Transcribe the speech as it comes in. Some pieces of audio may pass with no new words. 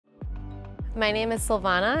My name is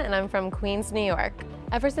Sylvanna and I'm from Queens, New York.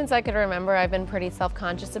 Ever since I could remember, I've been pretty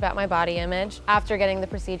self-conscious about my body image. After getting the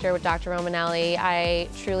procedure with Dr. Romanelli, I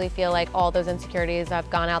truly feel like all those insecurities have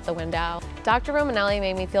gone out the window. Dr. Romanelli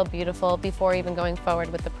made me feel beautiful before even going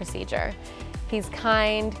forward with the procedure. He's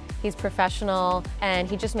kind, he's professional, and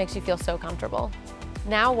he just makes you feel so comfortable.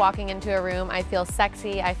 Now walking into a room, I feel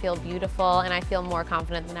sexy, I feel beautiful, and I feel more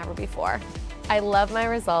confident than ever before. I love my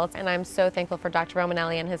results, and I'm so thankful for Dr.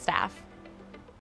 Romanelli and his staff.